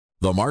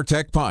The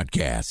MarTech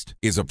Podcast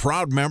is a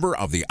proud member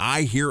of the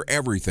I Hear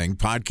Everything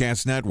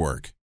Podcast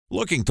Network.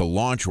 Looking to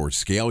launch or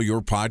scale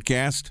your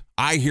podcast?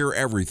 I Hear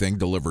Everything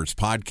delivers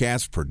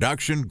podcast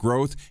production,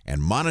 growth,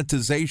 and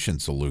monetization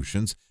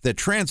solutions that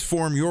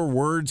transform your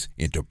words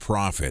into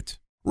profit.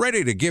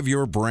 Ready to give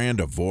your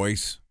brand a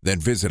voice? Then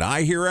visit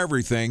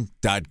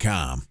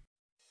iheareverything.com.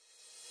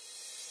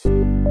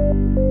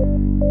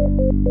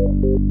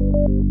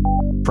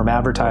 From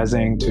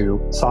advertising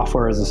to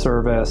software as a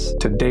service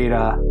to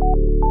data.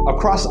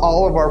 Across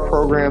all of our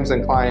programs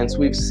and clients,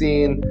 we've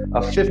seen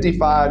a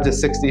 55 to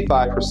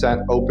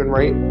 65% open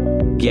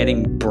rate.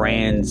 Getting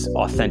brands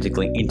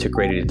authentically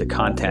integrated into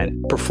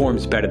content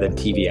performs better than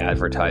TV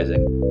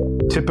advertising.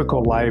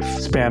 Typical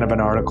lifespan of an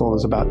article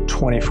is about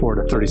 24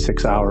 to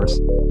 36 hours.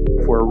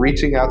 If we're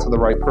reaching out to the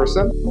right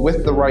person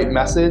with the right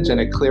message and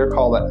a clear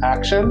call to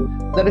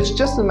action, then it's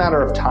just a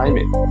matter of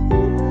timing.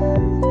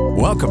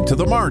 Welcome to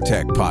the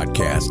MarTech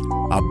Podcast,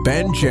 a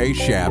Ben J.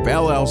 Schaap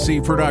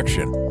LLC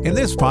production. In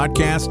this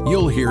podcast,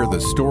 you'll hear the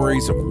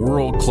stories of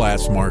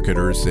world-class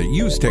marketers that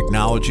use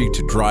technology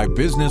to drive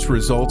business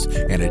results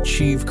and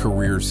achieve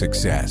career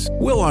success.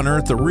 We'll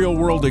unearth the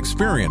real-world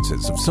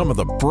experiences of some of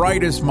the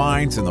brightest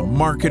minds in the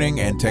marketing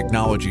and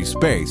technology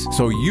space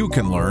so you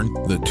can learn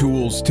the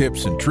tools,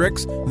 tips, and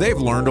tricks they've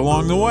learned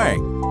along the way.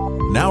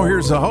 Now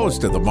here's the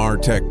host of the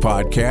MarTech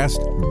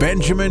Podcast,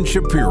 Benjamin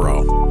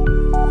Shapiro.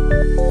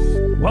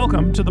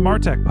 Welcome to the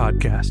MarTech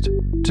Podcast.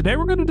 Today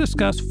we're going to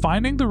discuss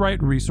finding the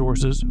right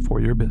resources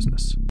for your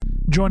business.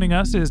 Joining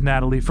us is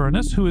Natalie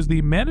Furness, who is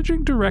the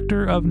Managing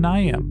Director of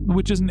NIAM,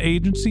 which is an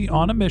agency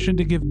on a mission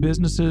to give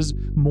businesses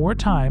more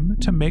time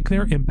to make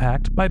their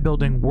impact by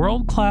building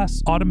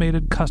world-class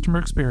automated customer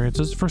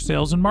experiences for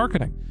sales and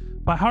marketing.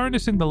 By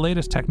harnessing the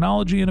latest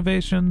technology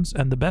innovations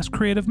and the best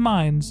creative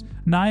minds,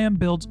 NIAM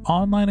builds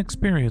online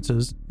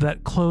experiences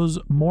that close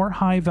more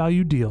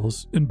high-value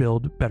deals and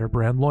build better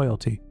brand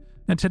loyalty.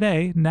 And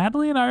today,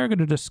 Natalie and I are going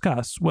to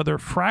discuss whether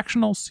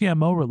fractional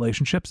CMO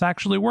relationships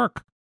actually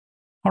work.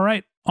 All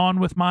right, on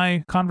with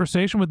my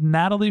conversation with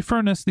Natalie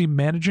Furness, the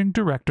Managing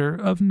Director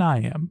of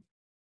NIAM.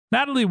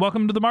 Natalie,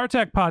 welcome to the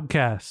MarTech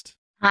Podcast.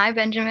 Hi,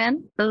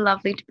 Benjamin.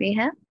 Lovely to be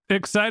here.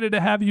 Excited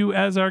to have you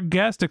as our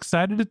guest.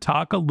 Excited to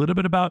talk a little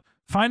bit about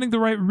finding the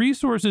right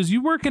resources.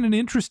 You work in an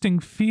interesting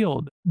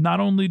field. Not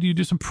only do you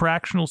do some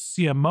fractional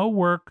CMO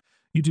work,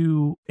 you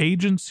do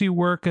agency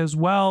work as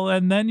well,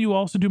 and then you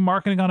also do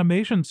marketing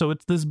automation. So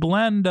it's this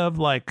blend of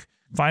like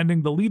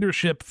finding the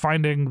leadership,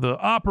 finding the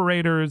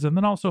operators, and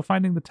then also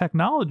finding the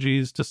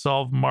technologies to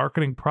solve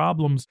marketing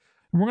problems.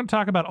 And we're going to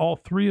talk about all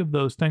three of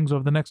those things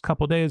over the next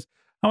couple of days.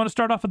 I want to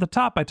start off at the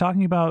top by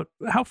talking about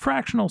how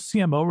fractional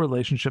CMO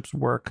relationships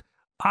work.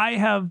 I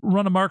have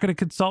run a marketing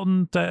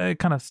consultant. I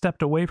kind of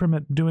stepped away from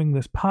it doing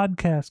this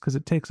podcast because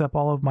it takes up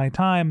all of my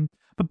time.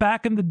 But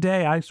back in the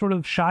day, I sort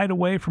of shied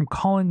away from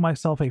calling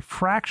myself a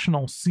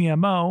fractional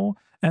CMO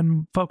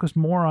and focused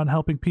more on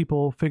helping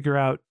people figure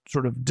out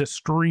sort of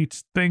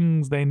discrete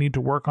things they need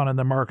to work on in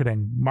their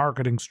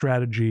marketing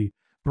strategy,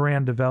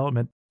 brand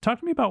development. Talk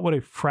to me about what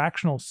a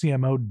fractional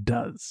CMO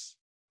does.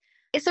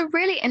 It's a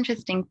really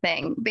interesting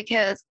thing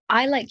because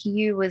I, like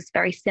you, was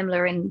very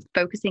similar in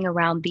focusing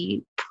around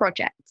the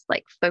projects,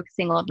 like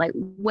focusing on like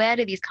where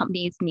do these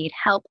companies need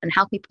help and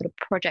how can we put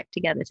a project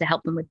together to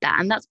help them with that.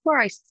 And that's where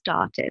I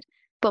started.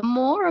 But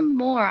more and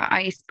more,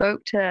 I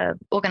spoke to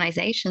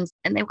organizations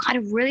and they were kind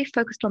of really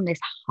focused on this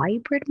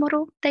hybrid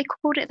model, they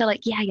called it. They're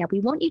like, yeah, we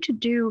want you to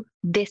do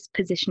this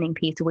positioning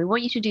piece, or we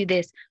want you to do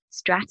this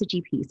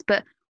strategy piece,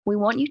 but we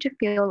want you to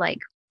feel like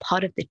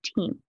part of the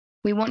team.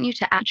 We want you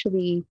to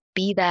actually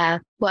be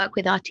there, work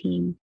with our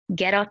team,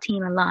 get our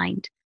team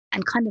aligned,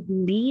 and kind of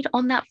lead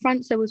on that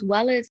front. So as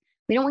well as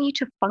we don't want you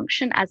to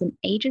function as an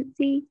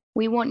agency,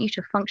 we want you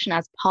to function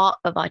as part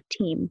of our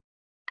team.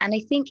 And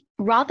I think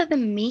rather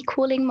than me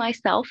calling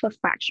myself a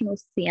fractional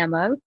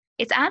CMO,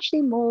 it's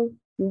actually more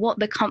what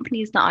the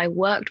companies that I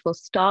worked for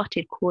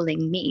started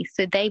calling me.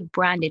 So they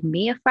branded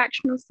me a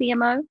fractional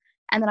CMO.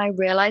 And then I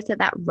realized that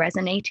that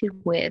resonated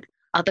with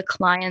other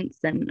clients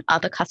and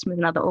other customers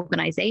and other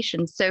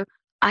organizations. So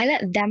I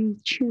let them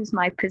choose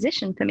my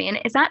position for me. And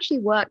it's actually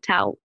worked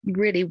out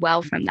really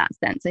well from that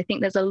sense. I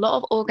think there's a lot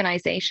of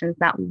organizations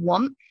that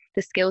want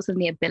the skills and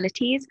the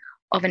abilities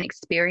of an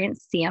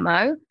experienced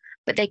CMO,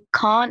 but they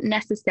can't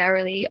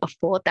necessarily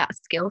afford that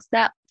skill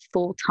set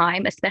full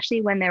time, especially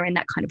when they're in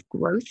that kind of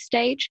growth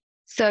stage.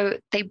 So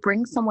they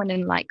bring someone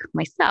in like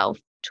myself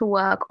to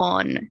work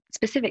on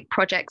specific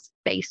projects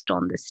based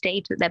on the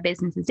stage that their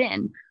business is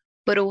in,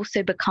 but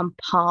also become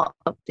part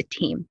of the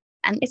team.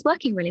 And it's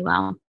working really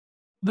well.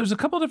 There's a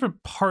couple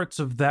different parts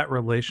of that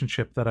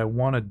relationship that I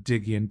want to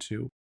dig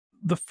into.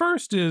 The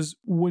first is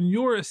when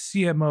you're a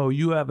CMO,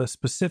 you have a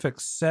specific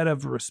set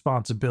of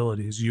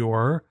responsibilities.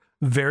 You're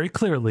very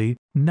clearly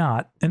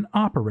not an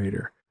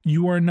operator.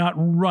 You are not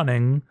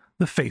running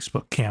the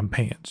Facebook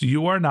campaigns.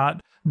 You are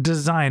not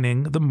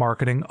designing the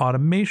marketing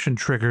automation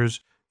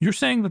triggers. You're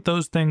saying that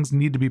those things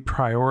need to be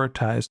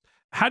prioritized.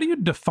 How do you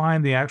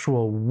define the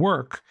actual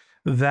work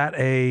that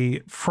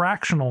a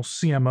fractional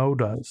CMO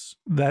does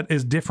that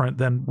is different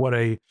than what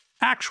a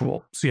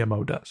actual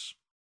CMO does?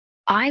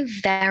 I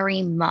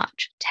very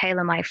much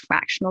tailor my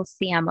fractional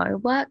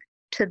CMO work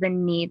to the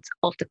needs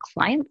of the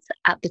clients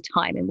at the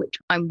time in which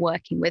I'm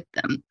working with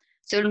them.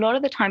 So a lot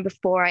of the time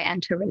before I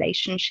enter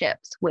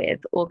relationships with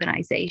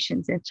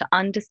organizations is to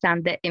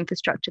understand the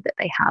infrastructure that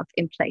they have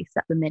in place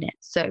at the minute.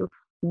 So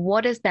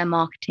what does their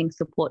marketing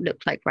support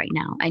look like right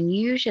now? And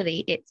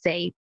usually it's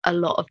a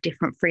lot of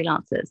different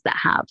freelancers that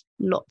have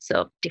lots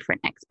of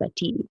different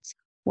expertise.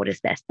 What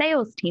does their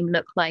sales team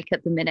look like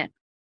at the minute?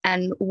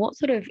 And what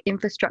sort of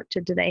infrastructure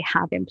do they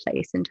have in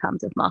place in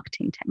terms of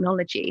marketing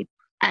technology?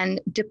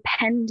 And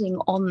depending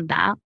on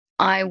that,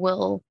 I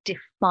will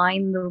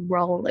define the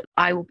role that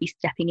I will be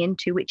stepping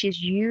into, which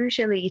is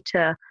usually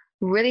to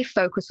really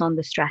focus on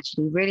the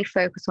strategy, really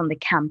focus on the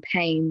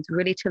campaigns,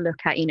 really to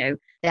look at,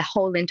 their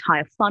whole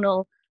entire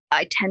funnel.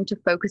 I tend to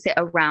focus it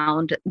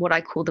around what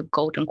I call the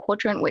golden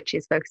quadrant, which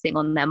is focusing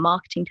on their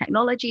marketing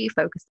technology,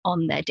 focus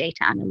on their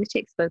data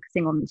analytics,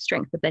 focusing on the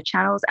strength of their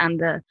channels and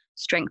the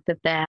strength of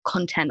their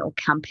content or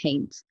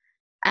campaigns.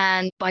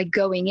 And by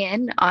going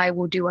in, I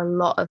will do a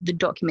lot of the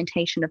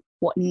documentation of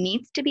what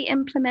needs to be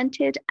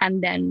implemented,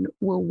 and then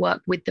we'll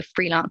work with the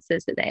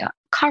freelancers that they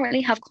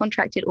currently have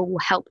contracted, or will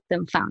help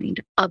them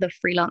find other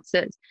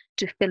freelancers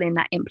to fill in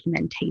that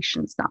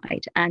implementation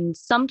side. And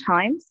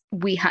sometimes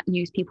we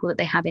use people that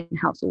they have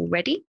in-house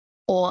already,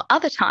 or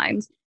other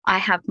times I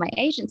have my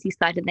agency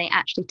side and they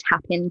actually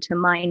tap into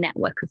my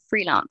network of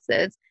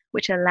freelancers,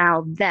 which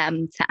allow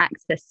them to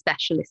access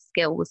specialist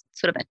skills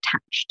sort of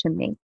attached to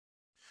me.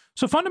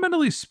 So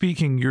fundamentally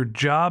speaking, your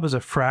job as a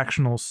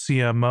fractional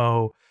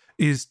CMO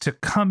is to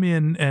come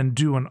in and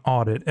do an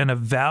audit, an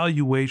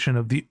evaluation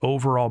of the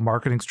overall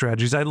marketing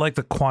strategies. I like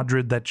the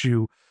quadrant that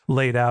you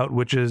laid out,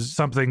 which is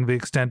something the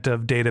extent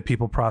of data,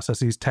 people,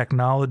 processes,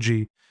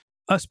 technology.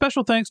 A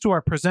special thanks to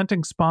our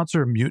presenting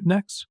sponsor,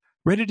 Mutinex.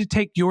 Ready to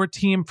take your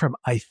team from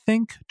I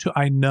think to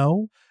I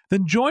know?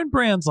 Then join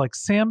brands like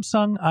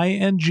Samsung,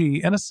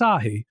 ING, and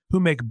Asahi who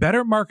make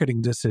better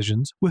marketing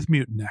decisions with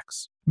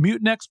Mutinex.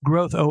 Mutinex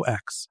Growth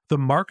OX, the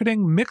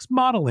marketing mix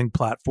modeling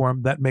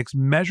platform that makes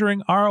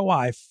measuring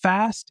ROI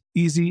fast,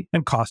 easy,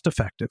 and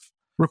cost-effective.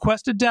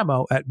 Request a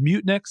demo at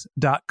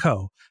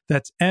mutinex.co.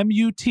 That's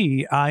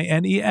MUTINEX.co.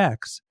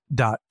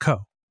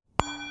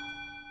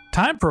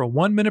 Time for a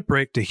 1-minute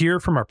break to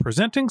hear from our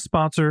presenting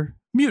sponsor,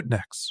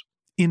 Mutinex.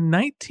 In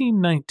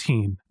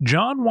 1919,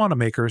 John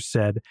Wanamaker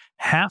said,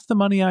 "Half the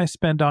money I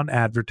spend on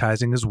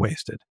advertising is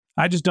wasted.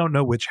 I just don't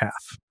know which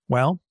half."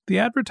 Well, the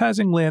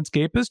advertising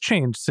landscape has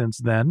changed since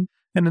then,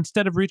 and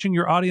instead of reaching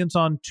your audience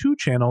on 2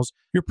 channels,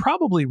 you're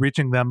probably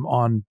reaching them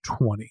on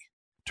 20.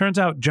 Turns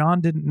out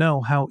John didn't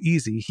know how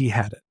easy he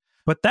had it.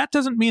 But that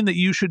doesn't mean that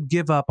you should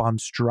give up on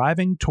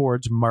striving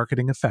towards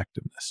marketing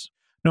effectiveness.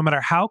 No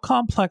matter how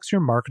complex your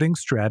marketing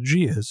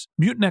strategy is,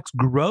 Mutinex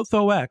Growth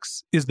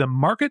OX is the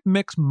market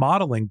mix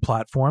modeling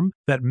platform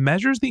that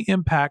measures the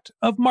impact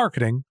of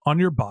marketing on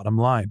your bottom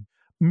line.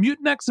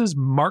 Mutinex's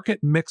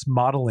market mix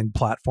modeling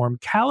platform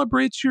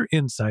calibrates your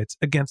insights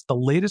against the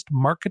latest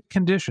market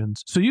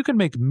conditions so you can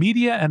make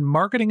media and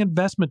marketing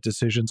investment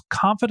decisions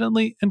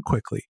confidently and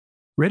quickly.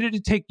 Ready to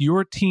take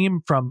your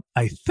team from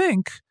I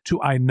think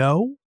to I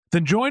know?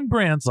 Then join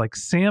brands like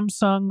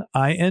Samsung,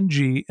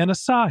 ING, and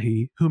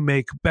Asahi who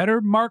make better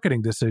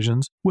marketing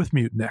decisions with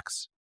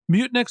Mutinex.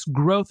 Mutinex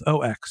Growth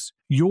OX.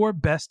 Your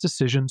best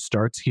decision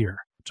starts here.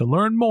 To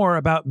learn more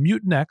about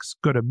Mutinex,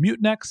 go to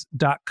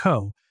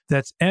mutinex.co.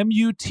 That's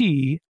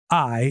MUTINEX.co.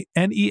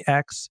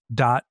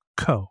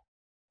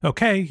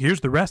 Okay,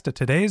 here's the rest of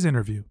today's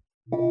interview.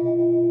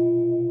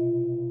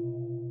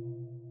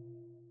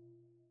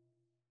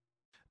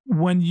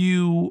 When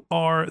you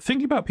are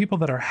thinking about people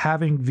that are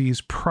having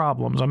these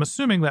problems, I'm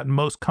assuming that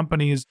most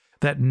companies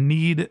that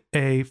need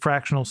a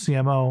fractional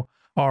CMO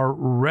are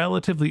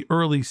relatively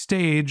early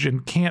stage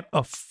and can't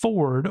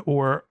afford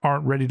or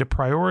aren't ready to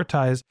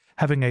prioritize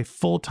having a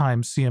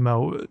full-time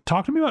CMO.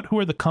 Talk to me about who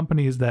are the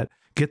companies that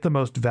get the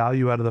most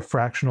value out of the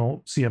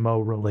fractional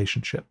CMO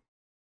relationship.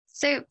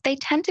 So they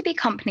tend to be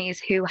companies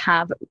who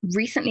have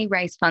recently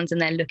raised funds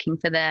and they're looking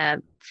for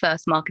their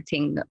first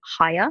marketing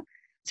hire.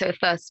 So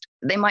first,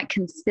 they might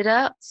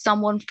consider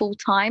someone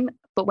full-time,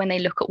 but when they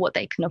look at what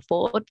they can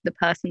afford, the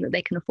person that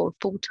they can afford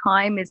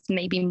full-time is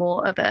maybe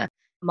more of a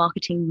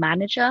marketing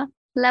manager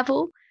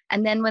level.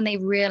 And then when they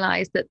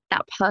realize that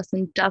that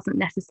person doesn't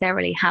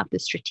necessarily have the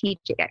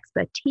strategic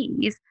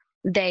expertise,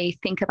 they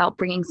think about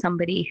bringing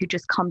somebody who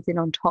just comes in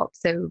on top.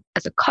 So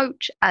as a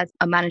coach, as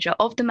a manager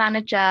of the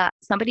manager,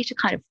 somebody to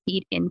kind of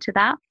feed into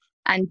that.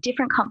 And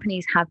different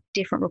companies have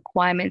different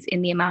requirements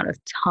in the amount of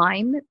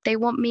time they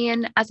want me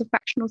in as a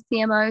fractional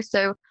CMO.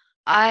 So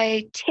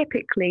I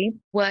typically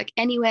work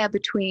anywhere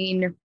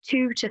between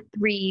 2 to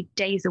 3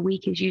 days a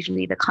week is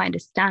usually the kind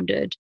of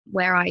standard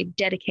where I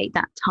dedicate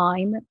that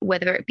time,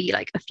 whether it be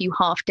like a few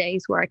half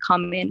days where I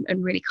come in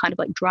and really kind of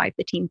like drive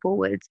the team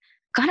forwards.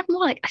 Kind of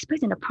more like, I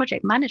suppose, in a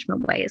project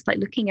management way. It's like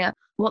looking at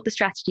what the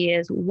strategy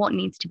is, what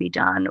needs to be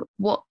done,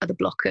 what are the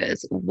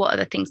blockers, what are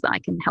the things that I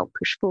can help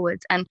push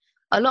forwards. And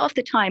a lot of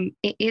the time,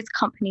 it is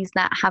companies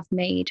that have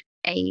made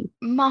a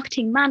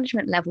marketing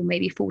management level,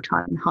 maybe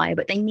full-time hire,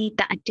 but they need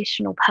that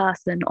additional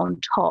person on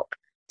top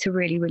to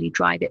really, really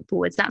drive it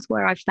forwards. That's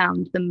where I've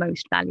found the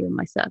most value in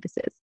my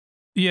services.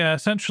 Yeah,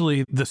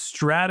 essentially the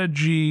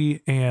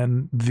strategy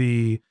and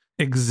the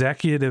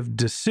executive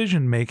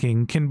decision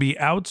making can be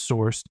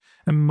outsourced.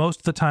 And most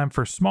of the time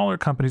for smaller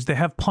companies, they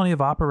have plenty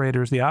of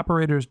operators. The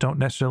operators don't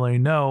necessarily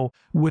know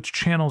which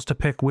channels to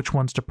pick, which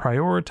ones to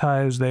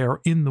prioritize. They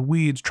are in the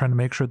weeds trying to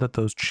make sure that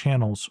those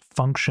channels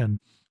function.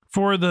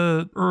 For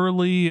the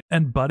early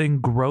and budding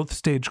growth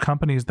stage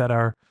companies that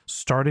are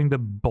starting to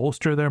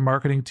bolster their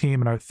marketing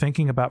team and are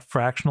thinking about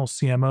fractional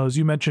CMOs,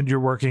 you mentioned you're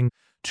working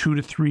 2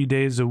 to 3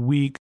 days a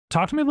week.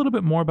 Talk to me a little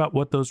bit more about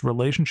what those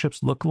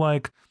relationships look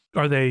like.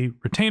 Are they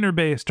retainer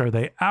based? Are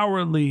they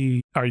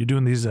hourly? Are you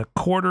doing these a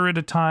quarter at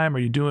a time? Are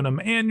you doing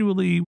them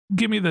annually?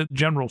 Give me the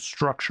general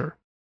structure.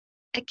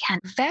 It can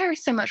vary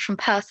so much from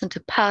person to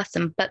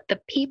person, but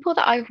the people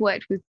that I've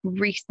worked with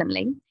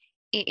recently,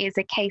 it is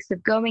a case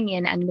of going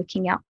in and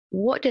looking at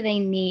what do they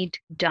need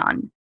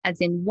done, as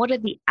in what are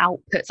the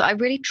outputs. I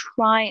really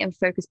try and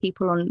focus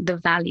people on the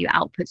value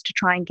outputs to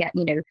try and get,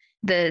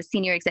 the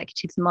senior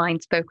executives'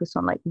 minds focused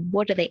on like,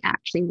 what do they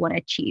actually want to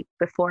achieve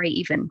before I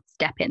even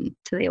step into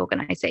the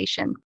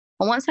organization.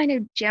 And once I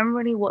know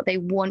generally what they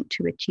want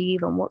to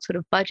achieve and what sort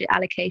of budget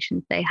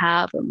allocations they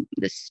have and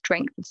the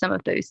strength of some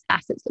of those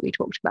assets that we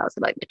talked about, so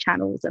like the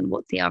channels and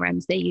what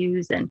CRMs they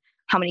use and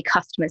how many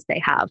customers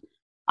they have,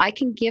 I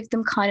can give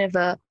them kind of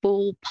a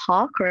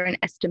ballpark or an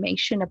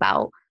estimation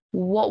about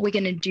what we're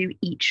going to do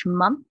each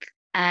month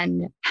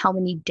and how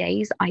many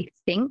days I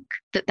think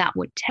that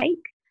would take.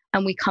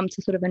 And we come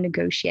to sort of a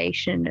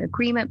negotiation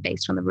agreement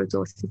based on the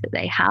resources that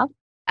they have.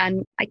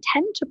 And I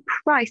tend to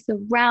price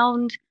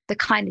around the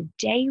kind of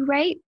day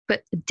rate,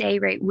 but the day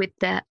rate with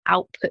the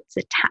outputs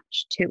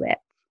attached to it.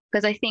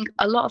 Because I think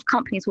a lot of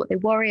companies, what they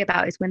worry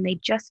about is when they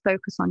just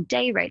focus on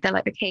day rate, they're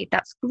like, okay,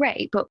 that's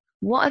great, but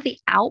what are the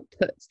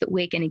outputs that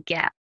we're going to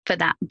get for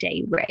that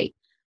day rate?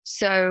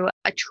 So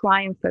I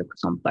try and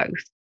focus on both.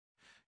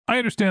 I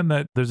understand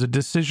that there's a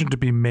decision to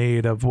be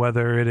made of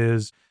whether it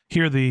is,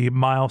 here are the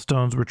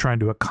milestones we're trying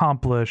to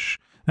accomplish,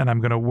 and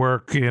I'm going to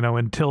work,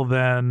 until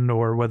then,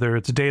 or whether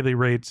it's a daily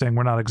rate saying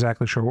we're not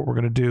exactly sure what we're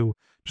going to do,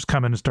 just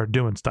come in and start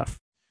doing stuff.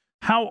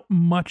 How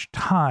much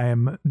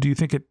time do you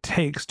think it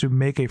takes to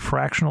make a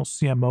fractional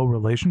CMO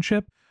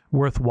relationship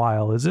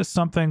worthwhile? Is this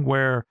something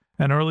where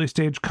an early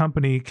stage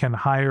company can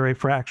hire a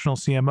fractional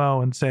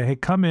CMO and say, hey,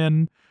 come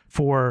in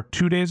for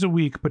 2 days a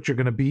week, but you're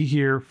going to be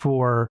here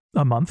for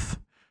a month?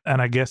 And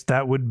I guess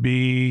that would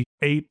be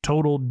 8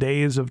 total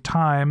days of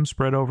time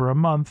spread over a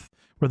month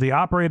where the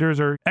operators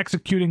are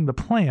executing the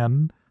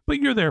plan, but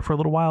you're there for a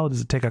little while.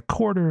 Does it take a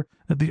quarter?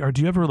 Or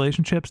do you have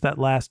relationships that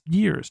last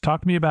years?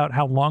 Talk to me about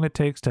how long it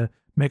takes to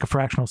make a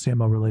fractional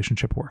CMO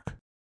relationship work.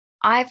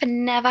 I've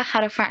never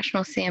had a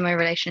fractional CMO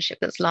relationship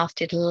that's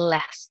lasted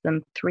less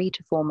than 3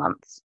 to 4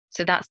 months.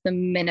 So that's the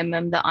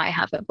minimum that I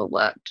have ever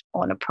worked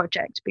on a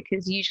project,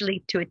 because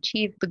usually to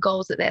achieve the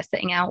goals that they're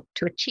setting out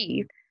to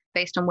achieve,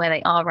 based on where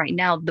they are right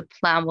now, the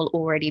plan will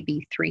already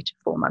be 3 to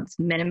 4 months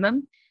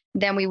minimum.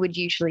 Then we would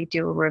usually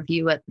do a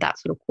review at that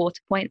sort of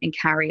quarter point and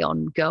carry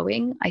on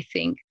going. I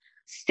think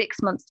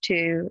 6 months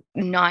to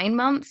 9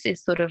 months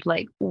is sort of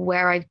like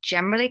where I've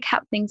generally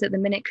kept things at the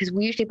minute, because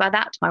we usually by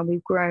that time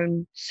we've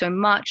grown so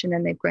much and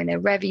then they've grown their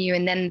revenue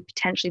and then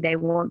potentially they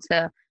want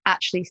to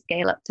actually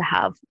scale up to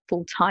have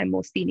full-time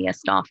or senior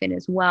staff in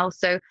as well.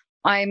 So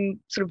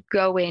I'm sort of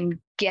go in,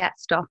 get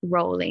stuff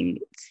rolling,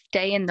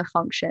 stay in the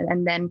function,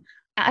 and then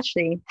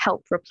actually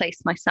help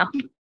replace myself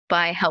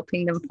by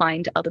helping them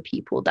find other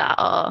people that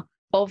are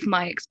of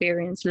my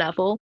experience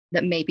level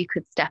that maybe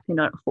could step in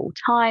at full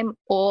time,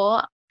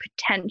 or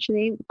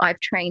potentially I've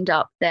trained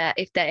up there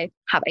if they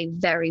have a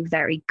very,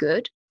 very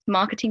good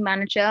marketing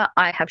manager.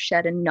 I have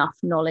shared enough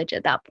knowledge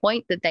at that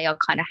point that they are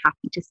kind of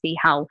happy to see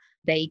how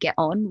they get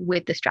on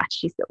with the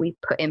strategies that we've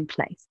put in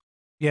place.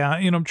 Yeah,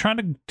 I'm trying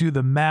to do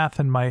the math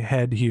in my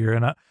head here,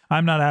 and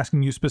I'm not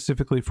asking you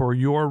specifically for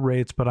your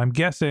rates, but I'm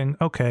guessing,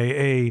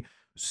 okay, a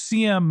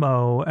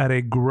CMO at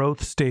a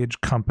growth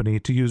stage company,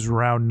 to use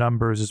round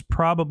numbers, is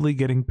probably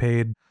getting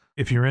paid,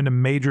 if you're in a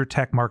major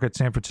tech market,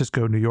 San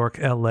Francisco, New York,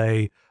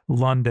 LA,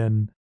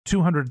 London,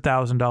 $200,000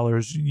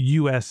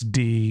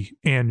 USD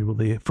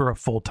annually for a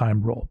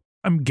full-time role.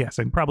 I'm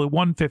guessing probably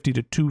 150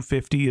 to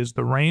 250 is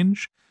the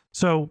range.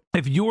 So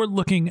if you're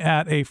looking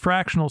at a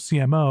fractional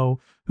CMO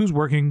who's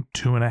working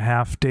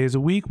 2.5 days a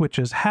week, which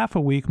is half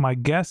a week, my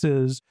guess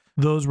is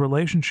those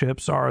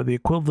relationships are the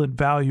equivalent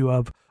value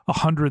of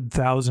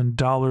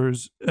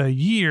 $100,000 a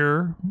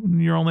year.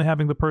 You're only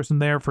having the person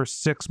there for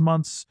 6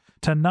 months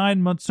to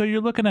 9 months. So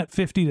you're looking at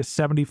 $50,000 to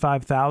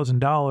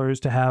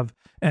 $75,000 to have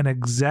an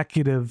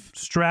executive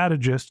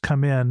strategist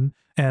come in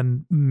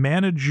and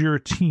manage your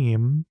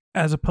team,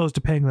 as opposed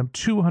to paying them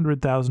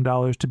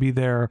 $200,000 to be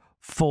there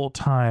full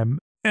time.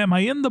 Am I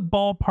in the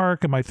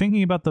ballpark? Am I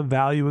thinking about the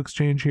value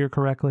exchange here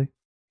correctly?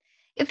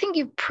 I think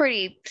you're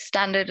pretty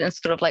standard and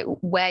sort of like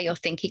where your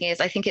thinking is.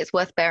 I think it's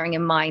worth bearing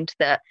in mind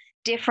that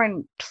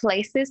different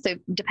places. So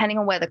depending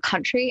on where the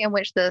country in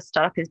which the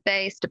startup is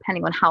based,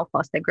 depending on how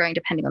fast they're growing,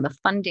 depending on the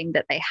funding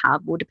that they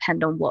have, will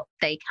depend on what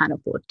they can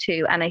afford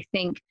to. And I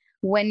think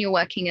when you're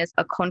working as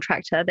a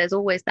contractor, there's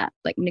always that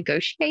like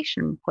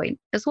negotiation point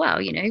as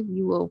well. You know,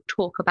 you will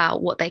talk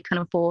about what they can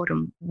afford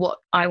and what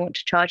I want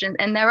to charge.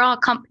 And there are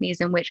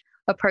companies in which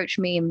approach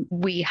me and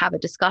we have a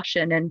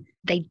discussion and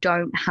they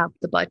don't have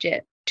the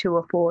budget to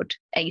afford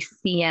a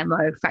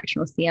CMO,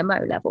 fractional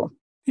CMO level.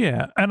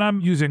 Yeah. And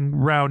I'm using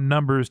round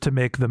numbers to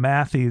make the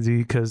math easy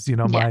because,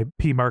 my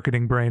P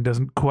marketing brain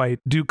doesn't quite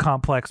do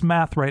complex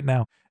math right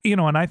now.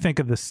 And I think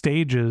of the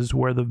stages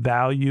where the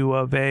value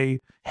of a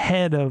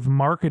head of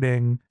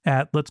marketing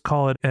at, let's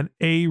call it an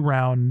A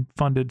round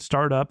funded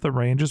startup, the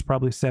range is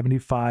probably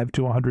 $75,000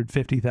 to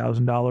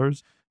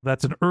 $150,000.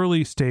 That's an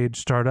early stage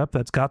startup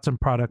that's got some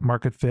product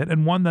market fit.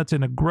 And one that's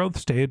in a growth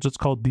stage, let's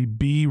call it the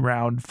B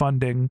round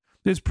funding,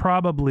 is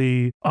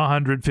probably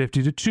 $150,000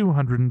 to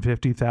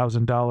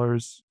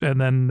 $250,000.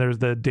 And then there's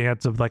the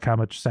dance of like how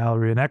much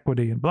salary and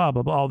equity and blah,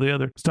 blah, blah, all the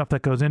other stuff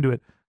that goes into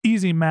it.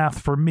 Easy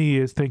math for me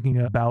is thinking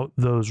about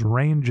those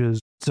ranges.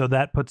 So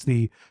that puts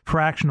the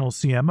fractional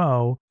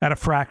CMO at a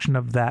fraction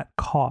of that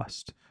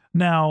cost.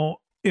 Now,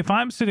 if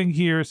I'm sitting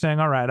here saying,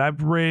 all right,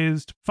 I've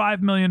raised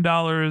 $5 million,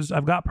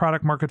 I've got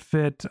product market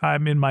fit,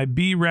 I'm in my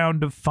B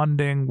round of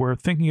funding, we're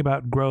thinking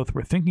about growth,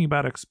 we're thinking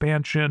about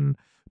expansion,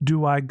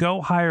 do I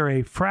go hire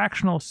a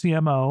fractional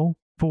CMO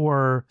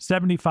for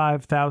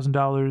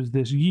 $75,000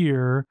 this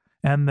year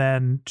and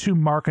then 2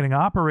 marketing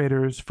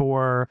operators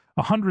for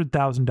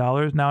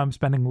 $100,000? Now I'm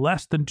spending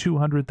less than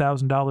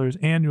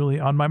 $200,000 annually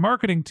on my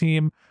marketing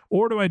team.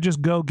 Or do I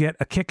just go get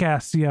a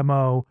kick-ass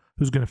CMO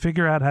who's going to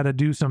figure out how to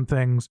do some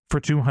things for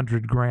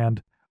 $200,000?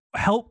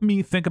 Help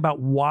me think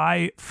about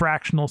why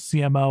fractional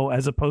CMO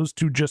as opposed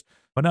to just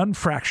an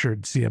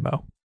unfractured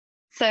CMO.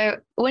 So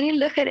when you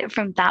look at it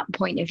from that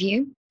point of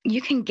view,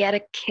 you can get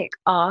a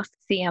kick-ass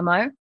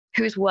CMO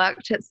who's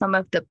worked at some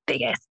of the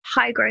biggest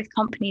high-growth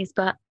companies,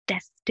 but they're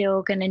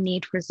still going to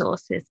need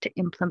resources to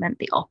implement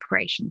the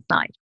operation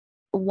side.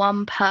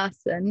 One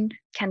person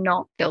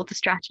cannot build the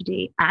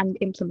strategy and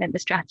implement the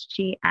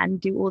strategy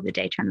and do all the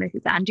data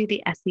analytics and do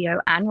the SEO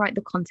and write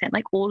the content,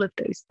 like all of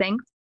those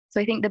things. So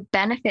I think the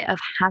benefit of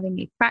having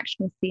a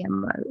fractional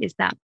CMO is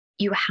that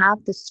you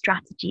have the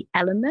strategy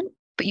element,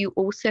 but you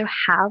also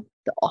have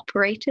the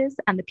operators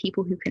and the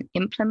people who can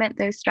implement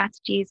those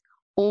strategies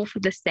all for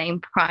the same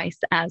price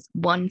as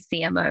one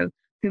CMO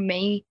who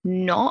may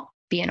not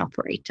be an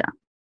operator.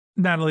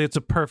 Natalie, it's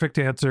a perfect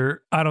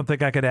answer. I don't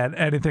think I could add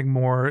anything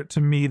more.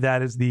 To me,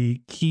 that is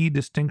the key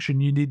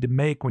distinction you need to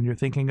make when you're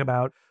thinking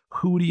about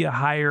who do you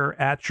hire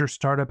at your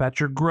startup, at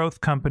your growth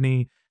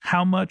company.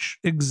 How much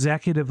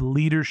executive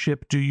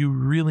leadership do you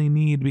really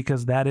need?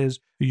 Because that is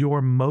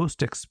your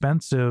most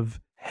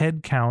expensive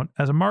headcount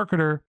as a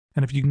marketer.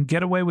 And if you can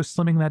get away with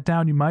slimming that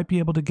down, you might be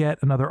able to get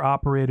another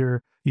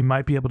operator. You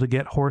might be able to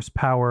get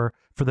horsepower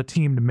for the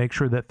team to make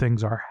sure that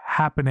things are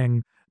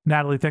happening.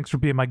 Natalie, thanks for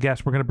being my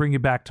guest. We're going to bring you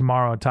back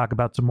tomorrow and talk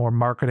about some more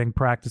marketing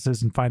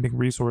practices and finding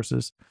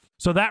resources.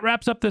 So that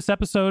wraps up this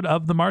episode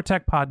of the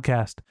MarTech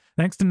Podcast.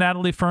 Thanks to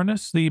Natalie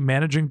Furness, the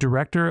managing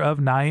director of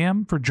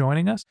NIAM, for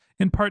joining us.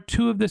 In part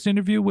 2 of this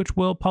interview, which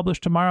we'll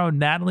publish tomorrow,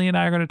 Natalie and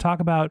I are going to talk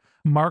about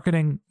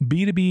marketing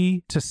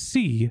B2B to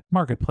C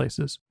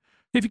marketplaces.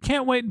 If you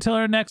can't wait until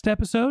our next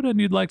episode and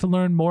you'd like to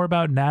learn more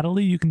about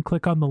Natalie, you can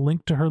click on the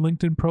link to her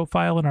LinkedIn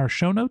profile in our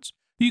show notes.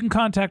 You can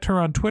contact her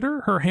on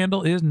Twitter. Her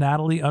handle is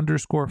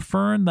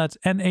Natalie_Furn. That's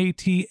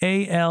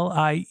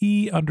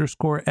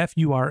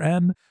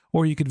NATALIE_FURN.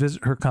 Or you could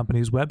visit her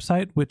company's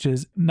website, which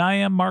is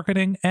NIAM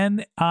Marketing,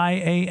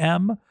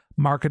 NIAM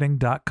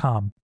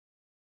marketing.com.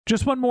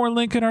 Just one more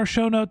link in our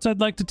show notes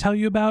I'd like to tell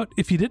you about.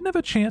 If you didn't have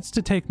a chance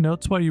to take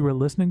notes while you were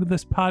listening to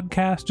this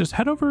podcast, just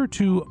head over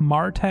to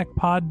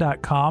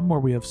martechpod.com where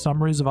we have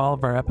summaries of all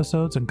of our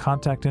episodes and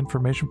contact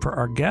information for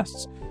our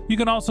guests. You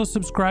can also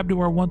subscribe to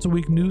our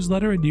once-a-week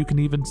newsletter, and you can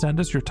even send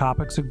us your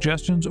topic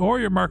suggestions or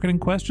your marketing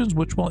questions,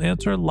 which we'll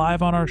answer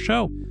live on our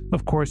show.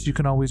 Of course, you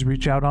can always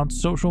reach out on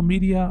social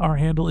media. Our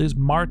handle is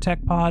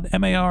MarTechPod,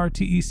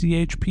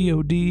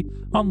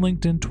 MarTechPod, on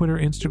LinkedIn, Twitter,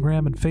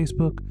 Instagram, and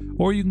Facebook.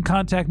 Or you can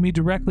contact me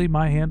directly.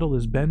 My handle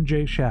is Ben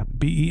J. Shap,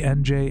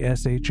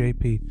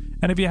 BenJShap.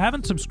 And if you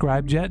haven't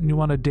subscribed yet and you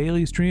want a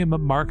daily stream of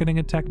marketing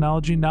and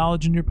technology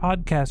knowledge in your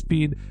podcast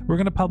feed, we're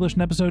going to publish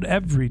an episode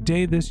every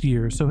day this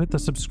year. So hit the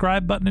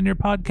subscribe button in your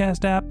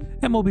podcast app,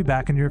 and we'll be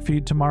back in your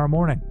feed tomorrow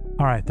morning.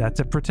 All right, that's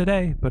it for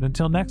today. But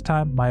until next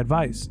time, my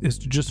advice is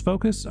to just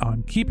focus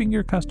on keeping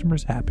your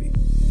customers happy.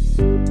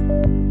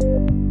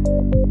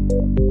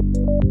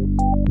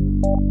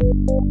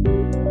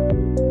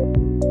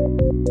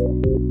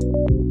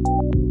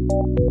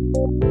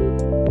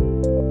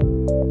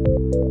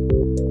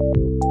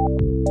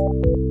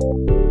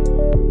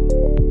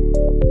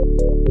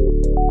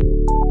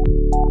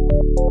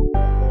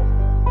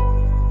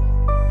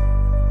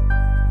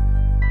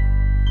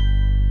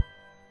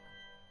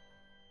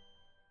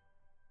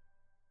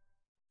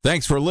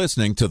 Thanks for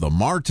listening to the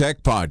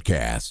MarTech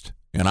Podcast,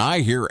 and I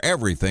Hear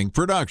Everything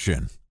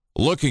production.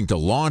 Looking to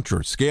launch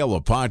or scale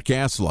a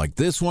podcast like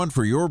this one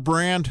for your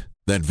brand?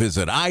 Then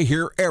visit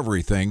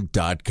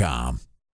iheareverything.com.